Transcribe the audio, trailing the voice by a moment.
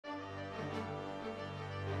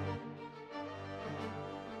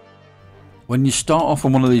When you start off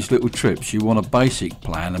on one of these little trips, you want a basic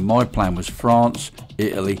plan, and my plan was France,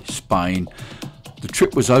 Italy, Spain. The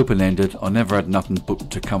trip was open-ended. I never had nothing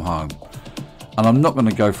booked to come home. And I'm not going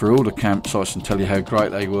to go through all the campsites and tell you how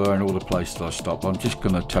great they were and all the places I stopped. I'm just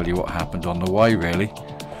going to tell you what happened on the way, really.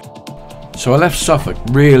 So I left Suffolk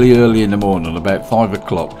really early in the morning, about 5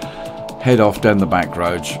 o'clock, head off down the back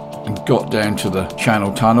roads and got down to the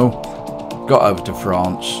Channel Tunnel, got over to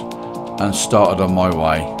France and started on my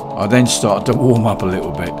way. I then started to warm up a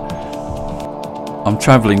little bit. I'm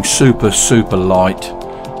travelling super light,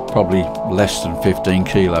 probably less than 15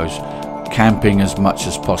 kilos, camping as much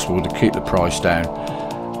as possible to keep the price down,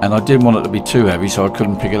 and I didn't want it to be too heavy, so I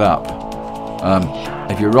couldn't pick it up.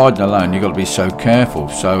 If you're riding alone, you've got to be so careful,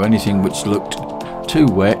 so anything which looked too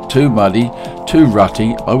wet, too muddy, too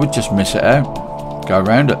rutty, I would just miss it out, go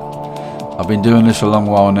around it. I've been doing this a long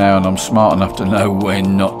while now, and I'm smart enough to know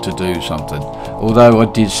when not to do something, although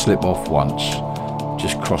I did slip off once,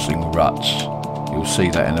 just crossing ruts. You'll see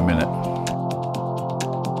that in a minute.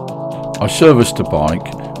 I serviced the bike.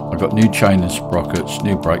 I got new chain and sprockets,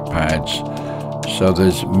 new brake pads, so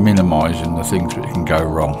there's minimising the things that can go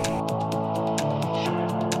wrong.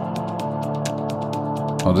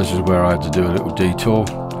 Oh, this is where I had to do a little detour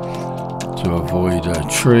to avoid a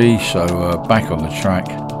tree, so back on the track.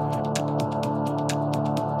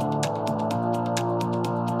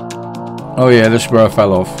 Oh yeah, this is where I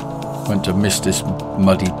fell off. Went to miss this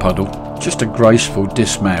muddy puddle. Just a graceful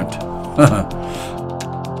dismount.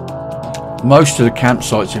 Most of the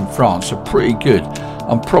campsites in France are pretty good.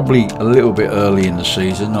 I'm probably a little bit early in the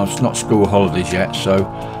season. It's not school holidays yet, so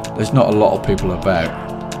there's not a lot of people about.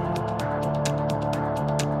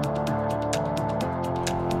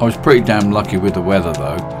 I was pretty damn lucky with the weather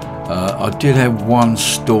though. I did have one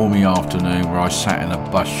stormy afternoon where I sat in a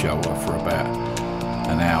bus shelter for about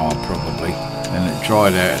an hour probably, and it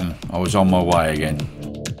dried out and I was on my way again.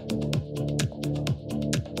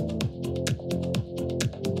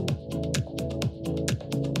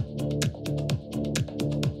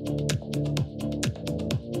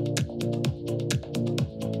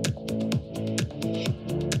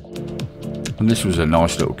 And this was a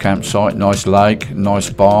nice little campsite, nice lake, nice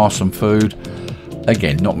bar, some food.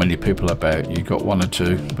 Again, not many people about. You got one or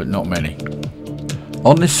two, but not many.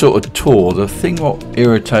 On this sort of tour, the thing what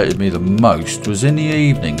irritated me the most was in the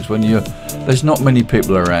evenings when there's not many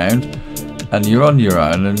people around and you're on your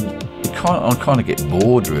own, and I kind of get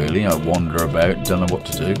bored really. I wander about, don't know what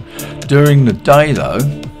to do. During the day though,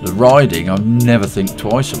 the riding, I never think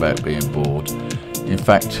twice about being bored. In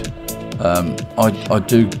fact, I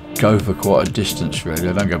do go for quite a distance really.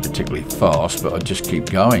 I don't go particularly fast, but I just keep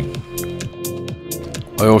going.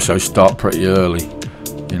 I also start pretty early.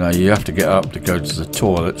 You know, you have to get up to go to the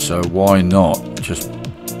toilet, so why not just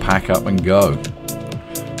pack up and go?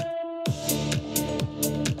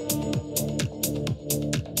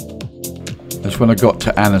 That's when I got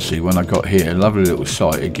to Annecy, when I got here. Lovely little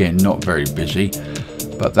site, again, not very busy,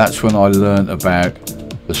 but that's when I learnt about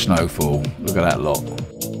the snowfall. Look at that lot.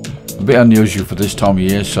 A bit unusual for this time of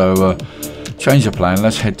year, so change the plan,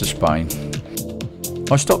 let's head to Spain.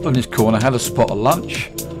 I stopped on this corner, had a spot of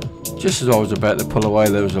lunch. Just as I was about to pull away,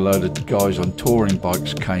 there was a load of guys on touring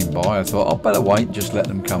bikes came by. I thought I'd better wait and just let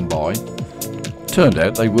them come by. Turned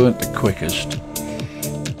out they weren't the quickest.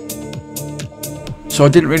 So I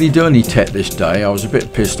didn't really do any TET this day. I was a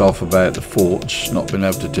bit pissed off about the forts, not being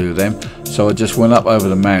able to do them. So I just went up over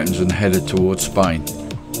the mountains and headed towards Spain.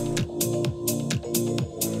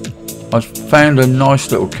 I found a nice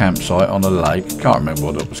little campsite on a lake. Can't remember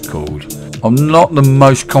what it was called. I'm not the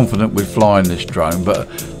most confident with flying this drone, but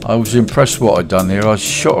I was impressed with what I'd done here. I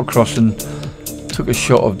shot across and took a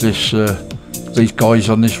shot of this these guys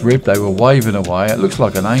on this rib. They were waving away. It looks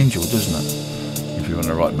like an angel, doesn't it? If you're on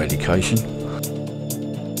the right medication.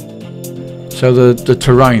 So the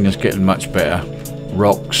terrain is getting much better.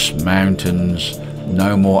 Rocks, mountains,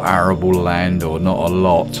 no more arable land, or not a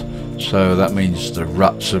lot. So that means the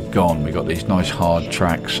ruts have gone. We got these nice hard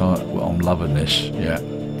tracks. I'm loving this. Yeah,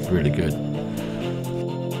 it's really good.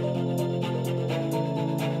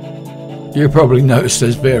 You probably noticed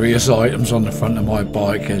there's various items on the front of my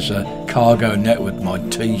bike. There's a cargo net with my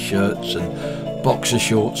t-shirts and boxer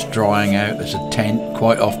shorts drying out. There's a tent,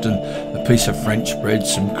 quite often a piece of French bread,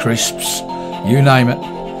 some crisps, you name it.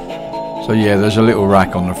 So yeah, there's a little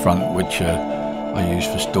rack on the front which I use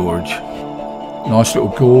for storage. Nice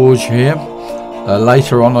little gorge here.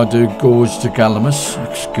 Later on I do gorge to Galamus,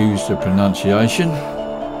 excuse the pronunciation.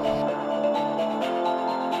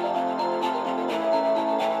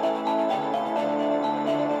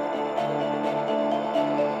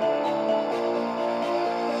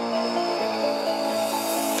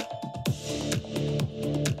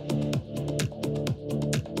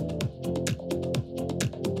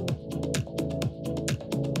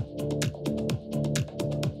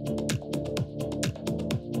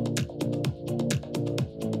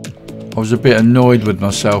 I was a bit annoyed with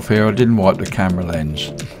myself here. I didn't wipe the camera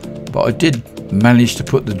lens, but I did manage to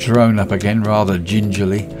put the drone up again rather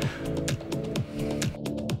gingerly.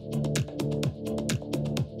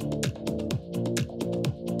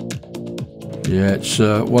 Yeah, it's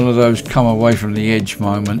one of those come away from the edge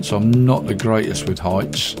moments. I'm not the greatest with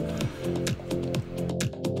heights.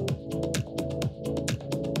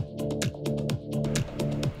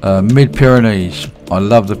 Mid-Pyrenees. I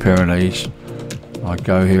love the Pyrenees. I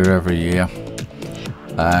go here every year.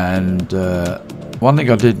 And one thing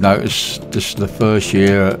I did notice, this is the first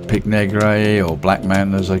year at Pic Negre, or Black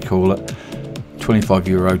Mountain as they call it,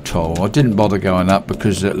 €25 toll. I didn't bother going up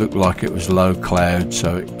because it looked like it was low cloud,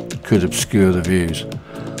 so it could obscure the views.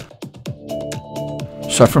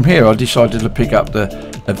 So from here I decided to pick up the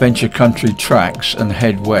Adventure Country tracks and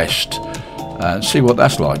head west and see what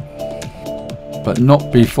that's like, but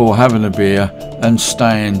not before having a beer and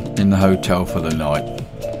staying in the hotel for the night.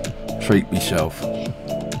 Treat myself.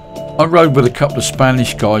 I rode with a couple of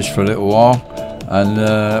Spanish guys for a little while,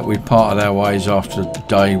 and we parted our ways after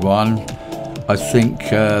day one. I think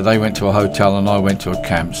they went to a hotel and I went to a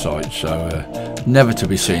campsite, so never to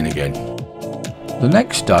be seen again. The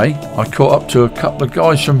next day I caught up to a couple of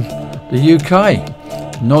guys from the UK,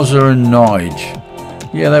 Nozza and Nige.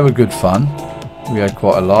 Yeah, they were good fun. We had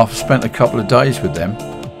quite a laugh, spent a couple of days with them.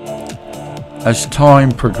 As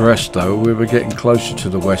time progressed though, we were getting closer to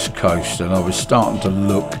the west coast, and I was starting to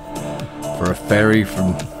look for a ferry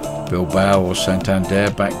from Bilbao or Santander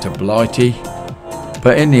back to Blighty.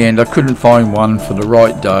 But in the end I couldn't find one for the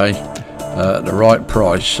right day at the right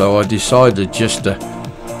price, so I decided just to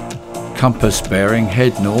compass bearing,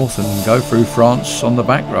 head north and go through France on the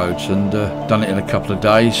back roads, and done it in a couple of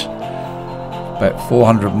days. About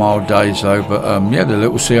 400-mile days though, but yeah, the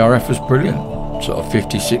little CRF was brilliant. Sort of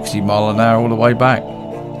 50-60 mile an hour all the way back.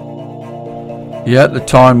 Yeah, at the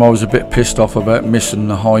time I was a bit pissed off about missing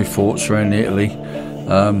the high forts around Italy,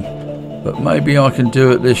 but maybe I can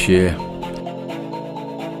do it this year.